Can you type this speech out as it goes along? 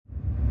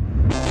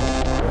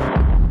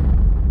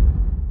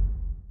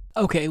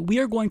Okay, we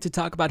are going to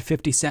talk about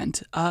 50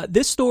 Cent.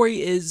 This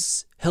story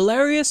is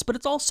hilarious, but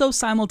it's also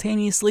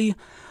simultaneously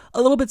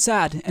a little bit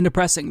sad and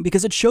depressing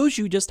because it shows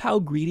you just how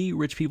greedy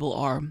rich people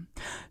are.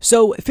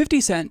 So,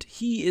 50 Cent,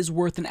 he is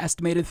worth an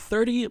estimated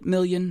 $30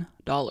 million.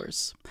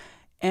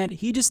 And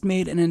he just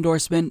made an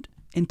endorsement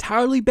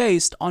entirely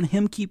based on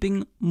him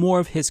keeping more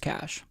of his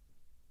cash.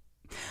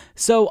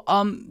 So,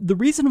 the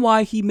reason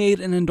why he made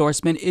an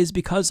endorsement is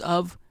because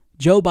of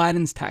Joe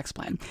Biden's tax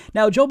plan.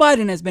 Now, Joe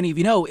Biden, as many of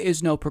you know,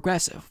 is no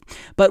progressive.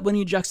 But when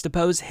you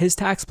juxtapose his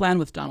tax plan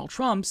with Donald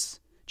Trump's,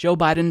 Joe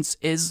Biden's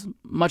is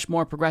much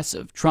more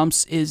progressive.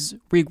 Trump's is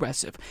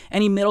regressive.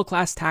 Any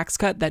middle-class tax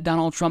cut that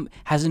Donald Trump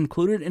has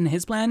included in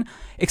his plan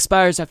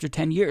expires after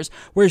 10 years.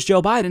 Whereas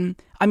Joe Biden,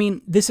 I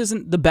mean, this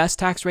isn't the best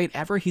tax rate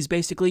ever. He's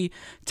basically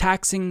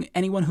taxing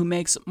anyone who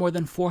makes more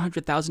than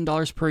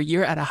 $400,000 per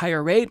year at a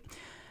higher rate.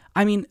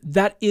 I mean,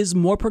 that is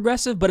more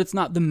progressive, but it's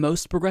not the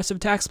most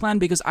progressive tax plan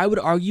because I would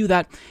argue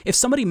that if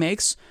somebody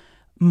makes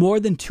more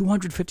than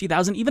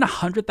 $250,000, even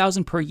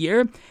 $100,000 per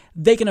year,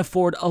 they can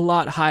afford a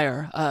lot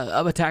higher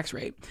of a tax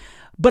rate.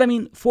 But I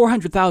mean,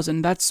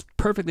 $400,000, that's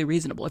perfectly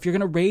reasonable. If you're going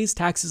to raise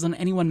taxes on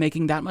anyone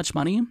making that much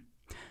money,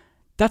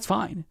 that's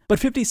fine. But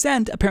 50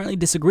 Cent apparently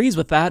disagrees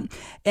with that,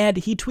 and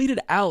he tweeted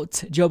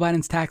out Joe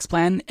Biden's tax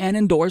plan and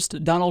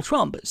endorsed Donald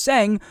Trump,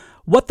 saying,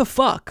 "What the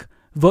fuck?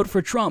 Vote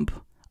for Trump.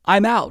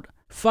 I'm out.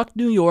 Fuck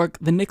New York.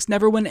 The Knicks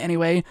never win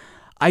anyway.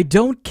 I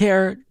don't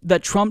care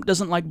that Trump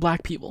doesn't like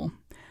black people."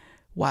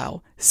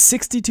 Wow.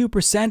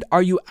 62%?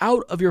 Are you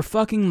out of your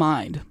fucking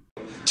mind?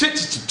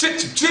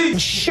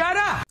 Shut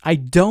up! I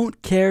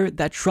don't care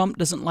that Trump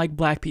doesn't like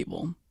black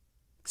people.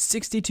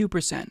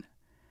 62%.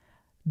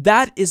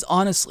 That is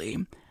honestly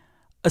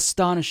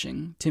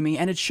astonishing to me,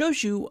 and it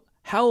shows you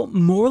how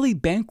morally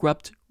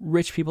bankrupt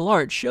rich people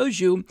are. It shows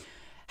you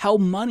how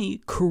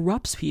money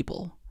corrupts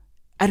people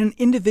at an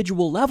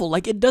individual level.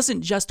 Like, it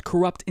doesn't just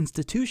corrupt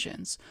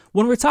institutions.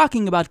 When we're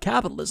talking about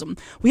capitalism,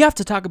 we have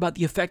to talk about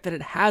the effect that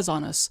it has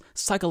on us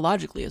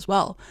psychologically as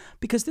well,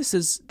 because this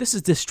is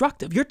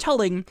destructive. You're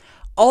telling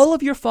all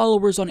of your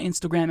followers on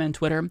Instagram and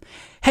Twitter,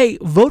 hey,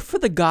 vote for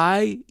the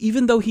guy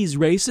even though he's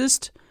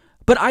racist,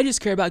 but I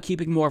just care about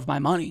keeping more of my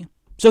money.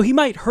 So he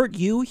might hurt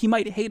you, he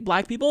might hate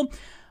black people,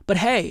 but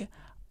hey,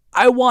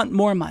 I want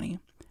more money.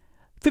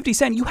 50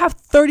 Cent, you have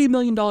 $30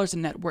 million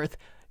in net worth.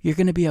 You're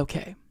going to be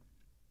okay.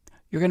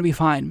 You're going to be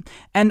fine.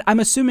 And I'm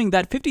assuming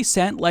that 50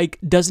 Cent,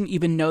 doesn't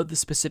even know the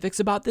specifics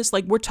about this.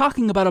 We're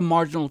talking about a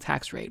marginal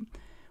tax rate,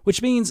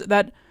 which means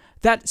that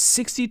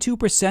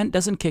 62%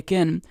 doesn't kick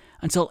in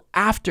until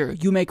after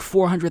you make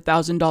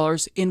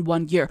 $400,000 in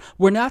 1 year.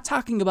 We're not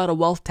talking about a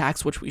wealth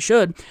tax, which we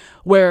should,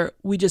 where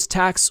we just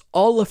tax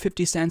all of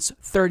 50 Cent's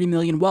 30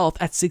 million wealth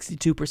at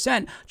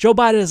 62%. Joe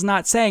Biden is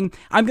not saying,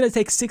 I'm going to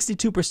take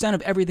 62%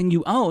 of everything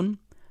you own.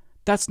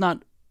 That's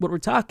not what we're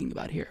talking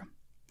about here.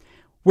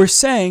 We're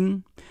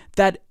saying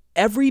that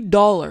every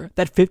dollar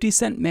that 50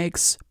 Cent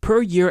makes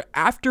per year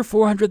after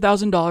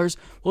 $400,000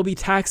 will be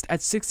taxed at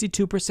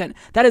 62%.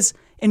 That is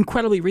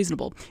incredibly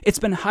reasonable. It's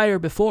been higher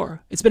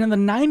before. It's been in the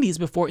 90s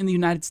before in the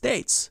United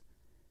States.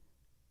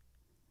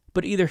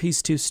 But either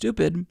he's too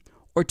stupid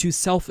or too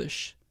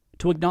selfish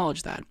to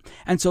acknowledge that.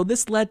 And so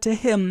this led to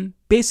him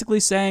basically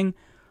saying,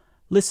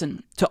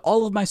 listen, to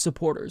all of my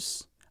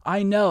supporters,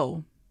 I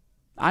know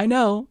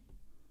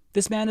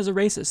this man is a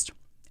racist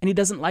and he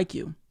doesn't like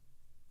you.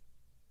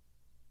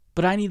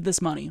 But I need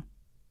this money.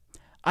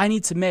 I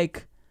need to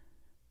make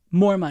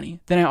more money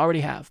than I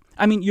already have.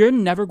 I mean, you're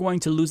never going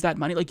to lose that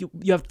money.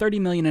 You have 30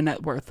 million in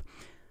net worth.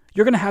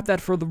 You're going to have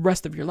that for the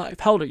rest of your life.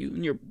 How old are you?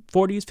 In your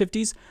 40s,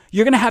 50s?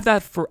 You're going to have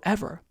that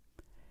forever.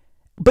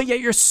 But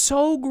yet you're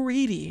so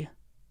greedy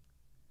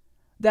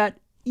that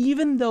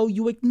even though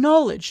you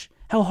acknowledge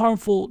how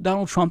harmful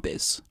Donald Trump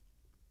is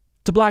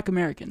to black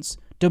Americans,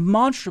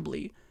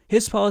 demonstrably,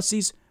 his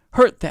policies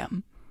hurt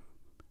them,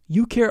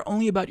 you care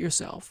only about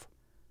yourself.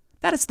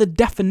 That is the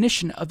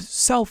definition of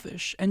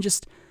selfish and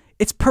just,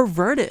 it's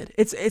perverted.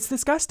 It's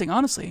disgusting,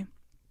 honestly.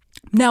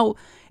 Now,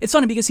 it's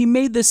funny because he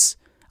made this,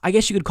 I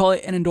guess you could call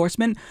it an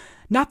endorsement.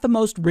 Not the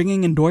most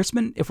ringing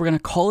endorsement, if we're going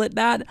to call it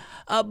that,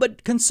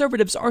 but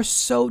conservatives are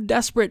so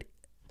desperate,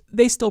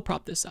 they still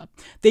prop this up.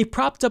 They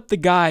propped up the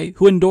guy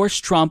who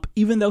endorsed Trump,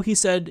 even though he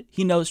said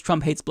he knows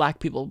Trump hates black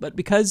people. But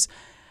because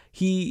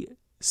he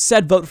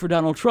said vote for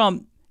Donald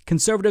Trump,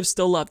 conservatives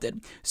still loved it.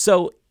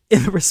 So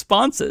in the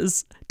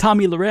responses,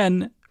 Tomi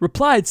Lahren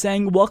replied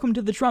saying, welcome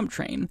to the Trump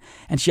train.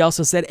 And she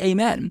also said,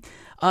 amen.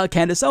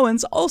 Candace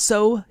Owens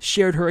also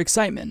shared her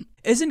excitement.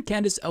 Isn't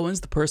Candace Owens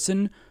the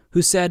person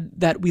who said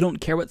that we don't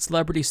care what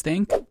celebrities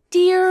think?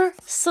 Dear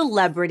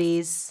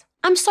celebrities,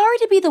 I'm sorry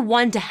to be the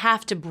one to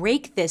have to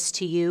break this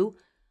to you,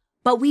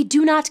 but we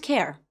do not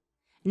care.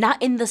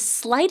 Not in the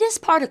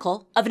slightest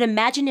particle of an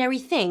imaginary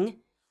thing,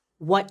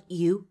 what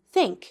you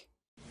think.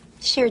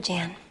 Sure,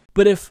 Jan.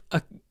 But if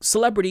a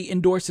celebrity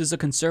endorses a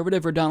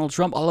conservative or Donald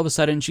Trump, all of a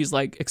sudden she's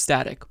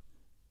ecstatic.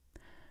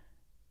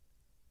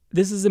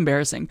 This is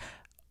embarrassing.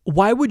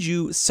 Why would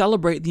you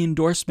celebrate the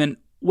endorsement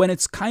when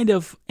it's kind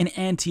of an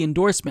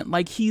anti-endorsement.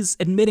 Like, he's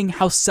admitting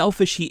how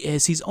selfish he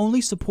is. He's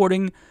only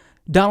supporting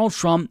Donald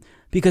Trump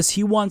because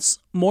he wants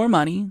more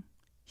money.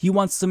 He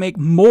wants to make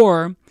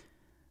more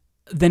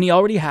than he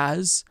already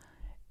has.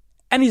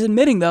 And he's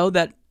admitting, though,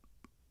 that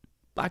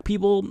black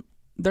people,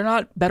 they're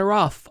not better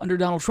off under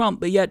Donald Trump.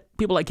 But yet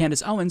people like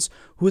Candace Owens,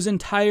 whose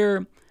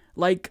entire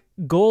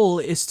goal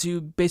is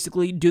to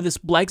basically do this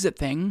Blexit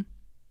thing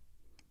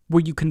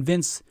where you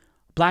convince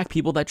black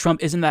people that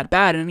Trump isn't that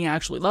bad and he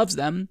actually loves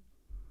them.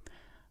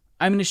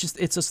 I mean,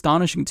 it's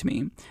astonishing to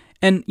me.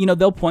 And,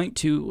 they'll point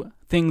to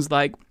things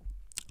like,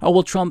 oh,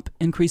 well, Trump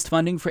increased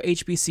funding for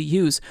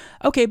HBCUs.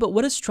 Okay, but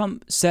what has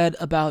Trump said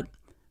about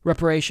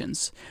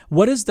reparations?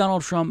 What is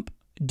Donald Trump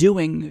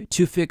doing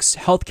to fix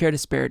healthcare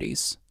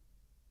disparities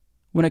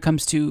when it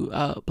comes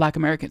to black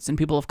Americans and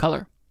people of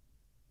color?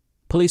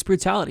 Police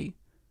brutality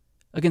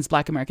against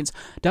black Americans.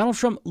 Donald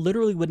Trump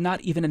literally would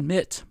not even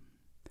admit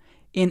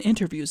in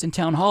interviews, in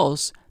town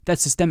halls, that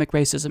systemic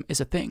racism is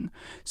a thing.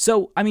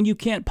 So, I mean, you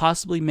can't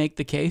possibly make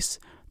the case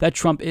that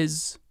Trump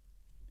is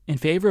in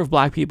favor of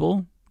black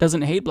people,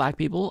 doesn't hate black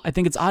people. I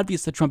think it's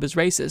obvious that Trump is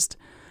racist.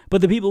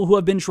 But the people who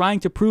have been trying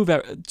to prove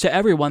to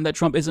everyone that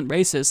Trump isn't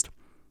racist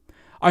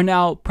are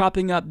now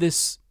propping up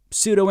this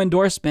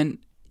pseudo-endorsement,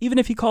 even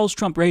if he calls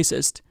Trump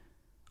racist,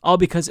 all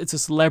because it's a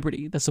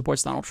celebrity that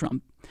supports Donald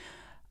Trump.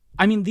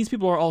 I mean, these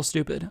people are all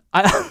stupid.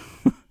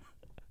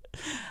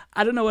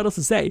 I don't know what else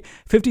to say.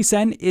 50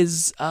 Cent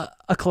is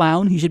a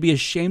clown. He should be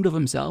ashamed of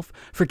himself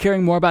for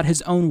caring more about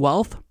his own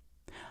wealth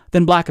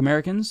than black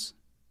Americans.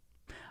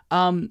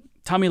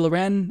 Tommy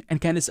Loren and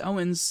Candace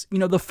Owens,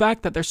 the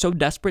fact that they're so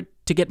desperate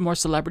to get more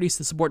celebrities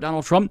to support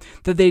Donald Trump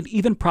that they'd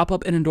even prop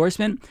up an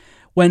endorsement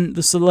when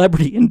the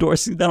celebrity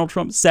endorsing Donald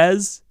Trump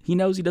says he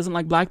knows he doesn't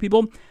like black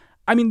people.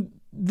 I mean,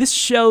 this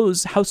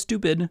shows how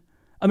stupid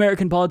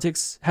American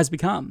politics has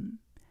become.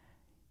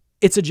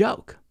 It's a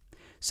joke.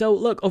 So,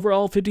 look,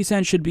 overall, 50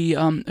 Cent should be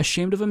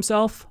ashamed of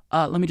himself.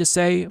 Let me just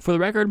say, for the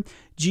record,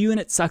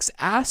 G-Unit sucks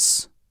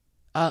ass.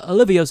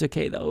 Olivia's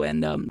okay, though.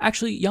 And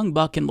actually, Young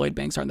Buck and Lloyd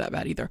Banks aren't that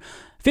bad either.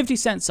 50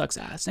 Cent sucks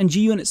ass. And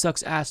G-Unit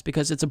sucks ass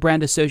because it's a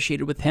brand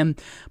associated with him.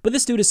 But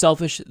this dude is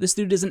selfish. This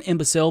dude is an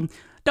imbecile.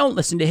 Don't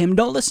listen to him.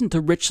 Don't listen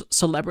to rich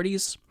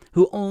celebrities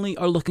who only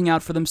are looking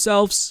out for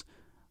themselves.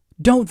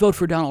 Don't vote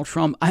for Donald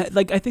Trump. I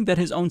think that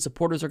his own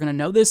supporters are going to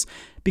know this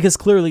because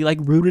clearly,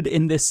 rooted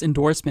in this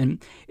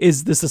endorsement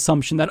is this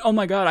assumption that, oh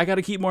my God, I got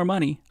to keep more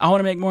money. I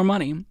want to make more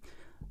money.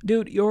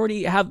 Dude, you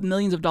already have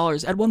millions of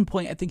dollars. At one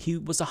point, I think he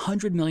was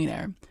 100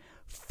 millionaire.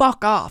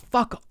 Fuck off.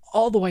 Fuck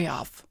all the way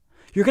off.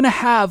 You're going to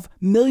have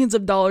millions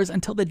of dollars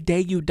until the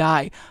day you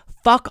die.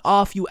 Fuck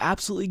off, you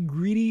absolutely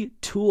greedy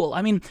tool.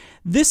 I mean,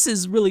 this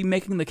is really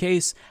making the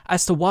case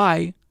as to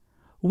why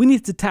we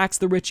need to tax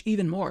the rich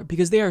even more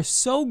because they are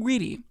so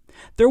greedy.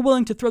 They're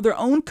willing to throw their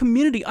own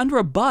community under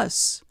a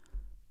bus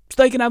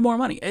so they can have more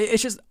money.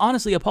 It's just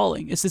honestly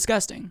appalling. It's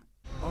disgusting.